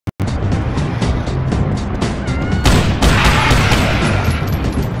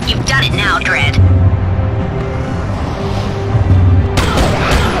got it now, Dredd.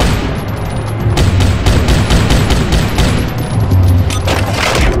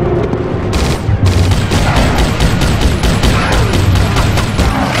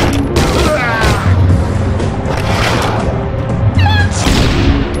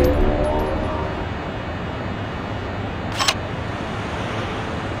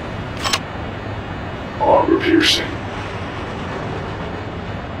 Armor piercing.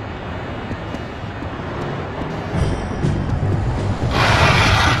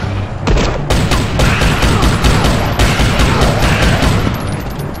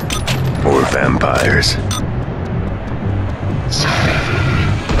 More vampires. Who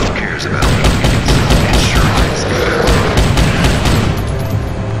cares about insurance?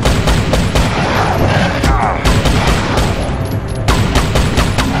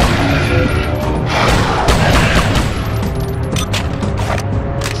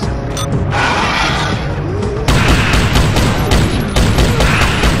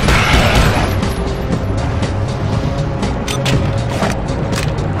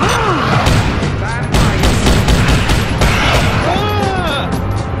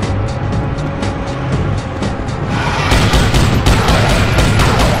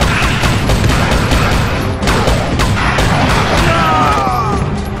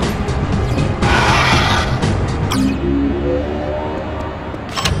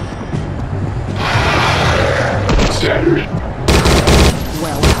 Standard.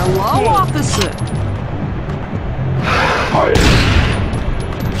 Well, hello, officer. Highest.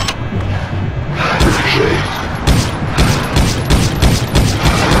 Ricochet.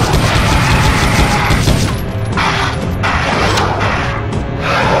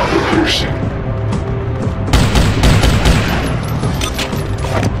 Armor piercing.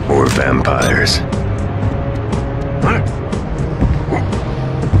 More vampires.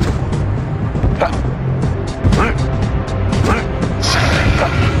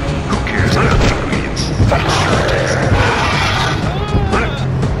 Who cares about ingredients?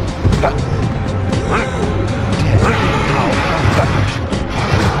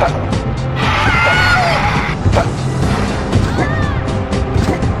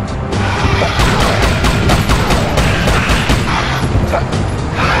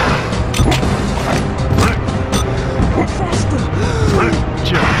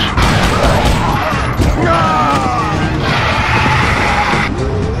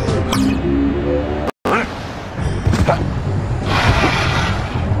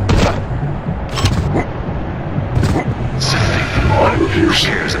 Armor Who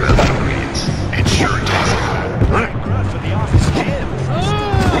piercing. cares about the ingredients? Insurance. For the office gym.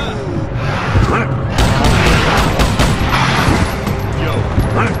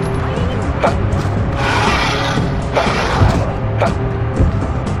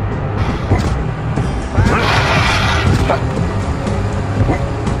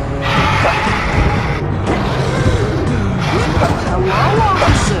 Hello,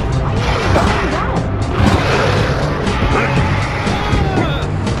 officer.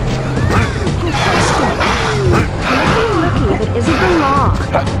 Lucky if it isn't the law.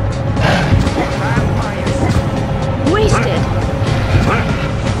 Wasted.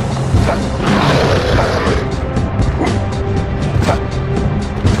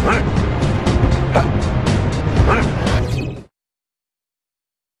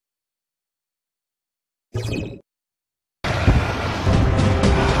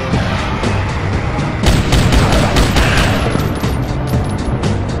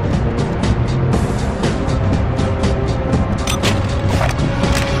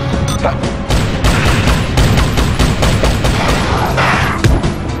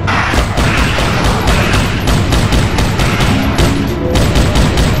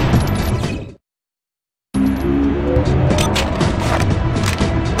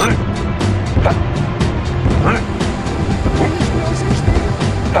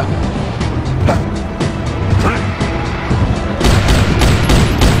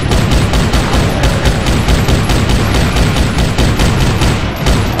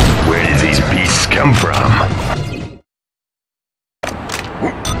 Where did these beasts come from?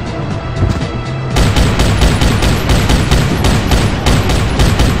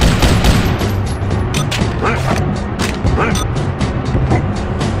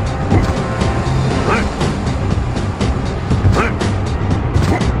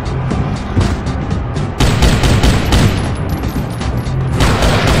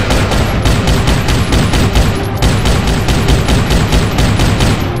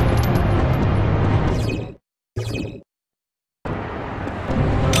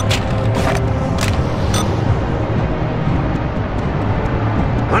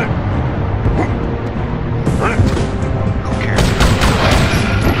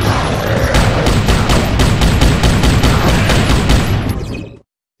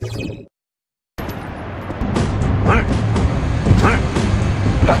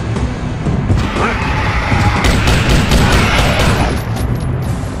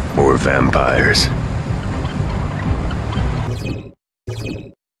 vampires?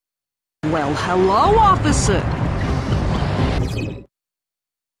 Well, hello, officer.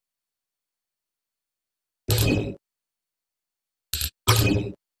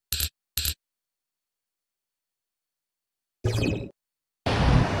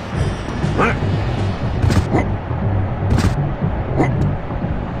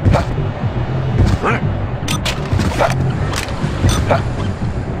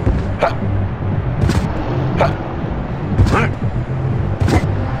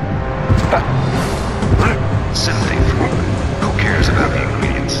 Something from who cares about the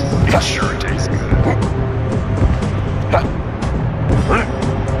ingredients? It sure tastes good.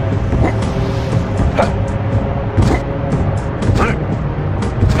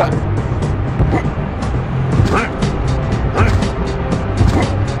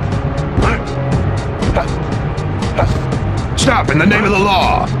 Stop in the name of the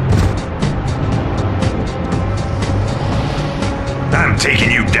law! I'm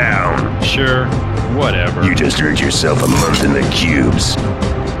taking you down. Sure, whatever. You just earned yourself a month in the cubes.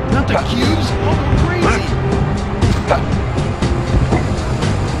 Not the cubes. Oh, crazy.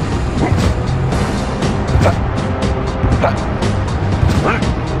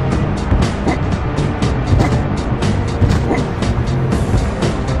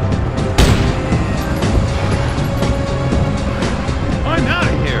 I'm out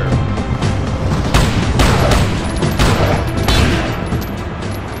of here.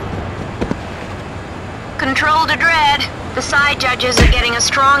 Control to Dredd. The side judges are getting a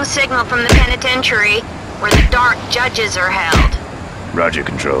strong signal from the penitentiary, where the dark judges are held. Roger,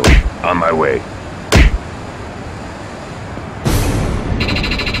 Control. On my way.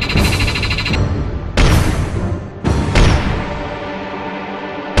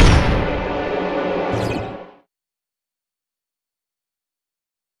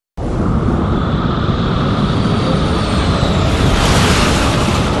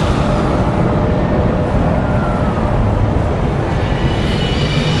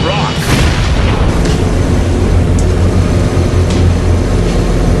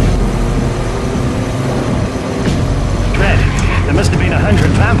 There must have been 100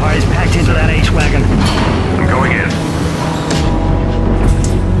 vampires packed into that H-wagon. I'm going in.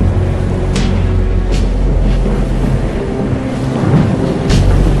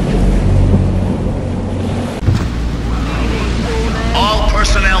 All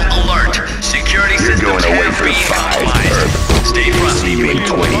personnel alert. Security You're systems going away have for been 5, compromised. perp. Stay frosty, See you in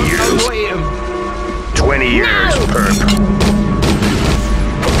 20 years. 20 years, perp.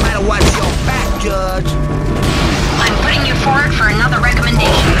 Better watch your back, Judge. I'm putting you forward for another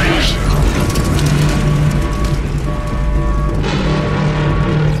recommendation.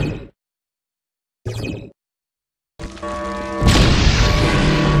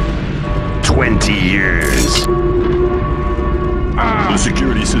 20 years. The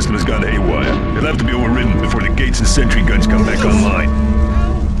security system has gone haywire. It'll have to be overridden before the gates and sentry guns come back online.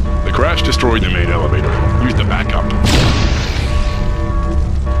 The crash destroyed the main elevator. Use the backup.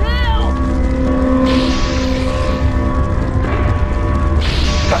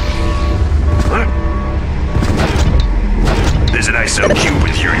 There's an ISO cube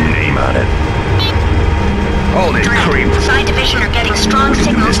with your name on it. Hold it, creep. Dredd, side division are getting strong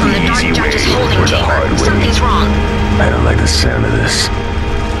signals from the dark Easy judges way holding or the hard chamber. way. Something's wrong. I don't like the sound of this.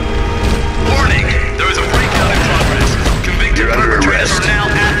 Warning! There is a breakout in progress. Convicted You're under perpetrators arrest. are now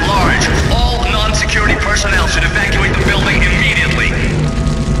at large. All non-security personnel should evacuate the building immediately.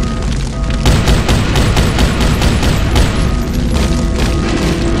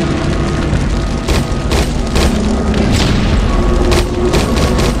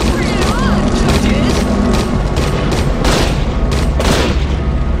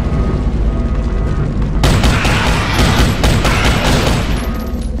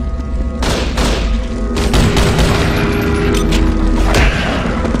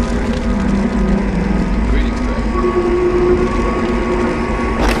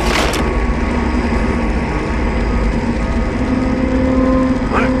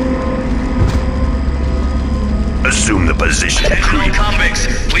 Assume the position. Attention all convicts,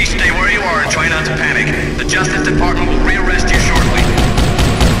 please stay where you are and try not to panic. The Justice Department will rearrest you shortly.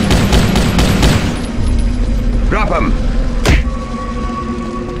 Drop him!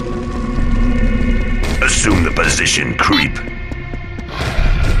 Assume the position, creep.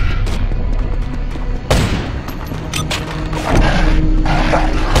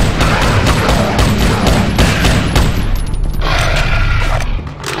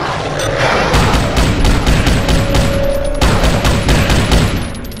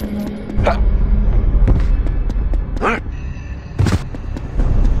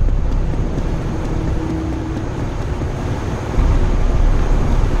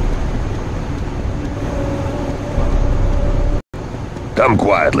 Come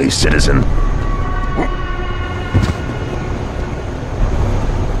quietly, citizen.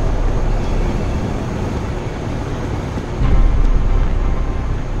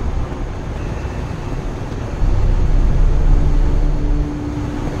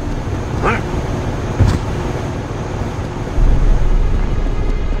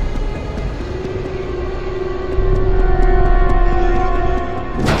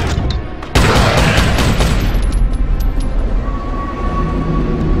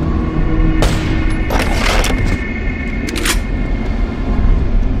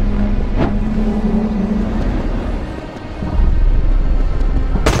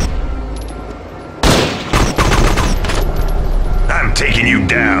 Taking you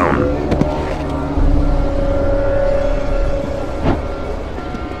down.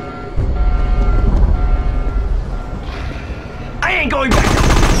 I ain't going back.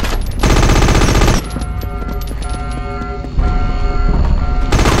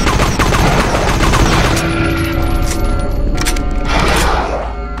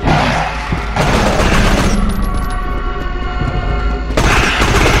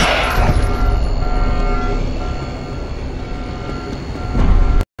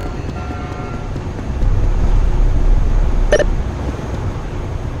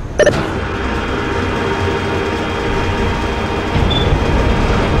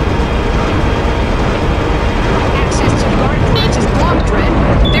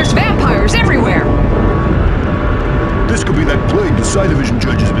 Side division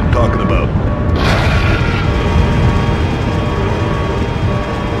judges have been talking about.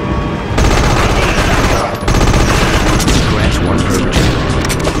 Scratch one pervert.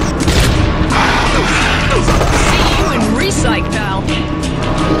 See you in Hfric, pal.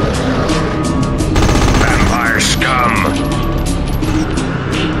 Vampire scum!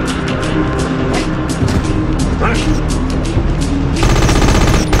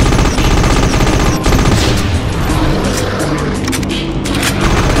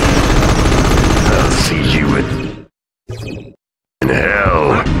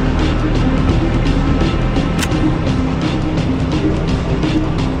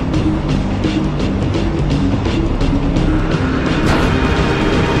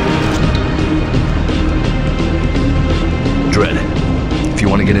 Dredd, if you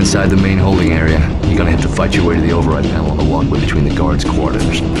want to get inside the main holding area, you're gonna have to fight your way to the override panel on the walkway between the guards'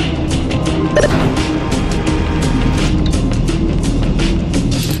 quarters.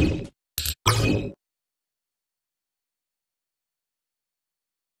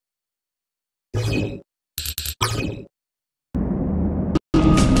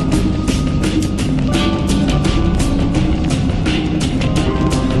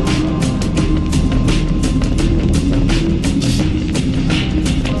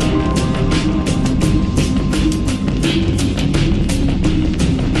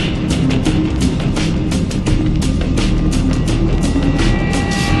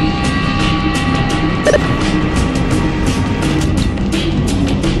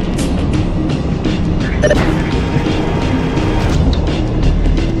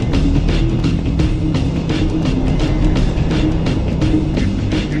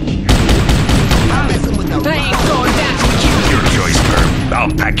 I'll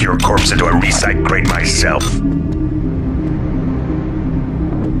pack your corpse into a Hfric crate myself.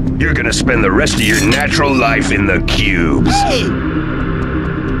 You're gonna spend the rest of your natural life in the cubes. Hey!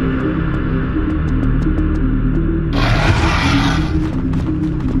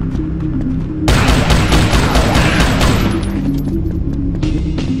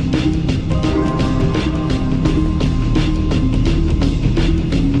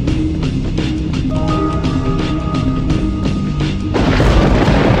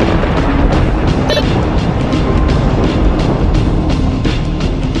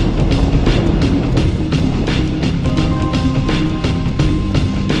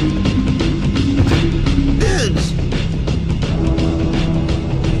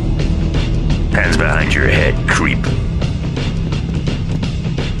 Hands behind your head, creep.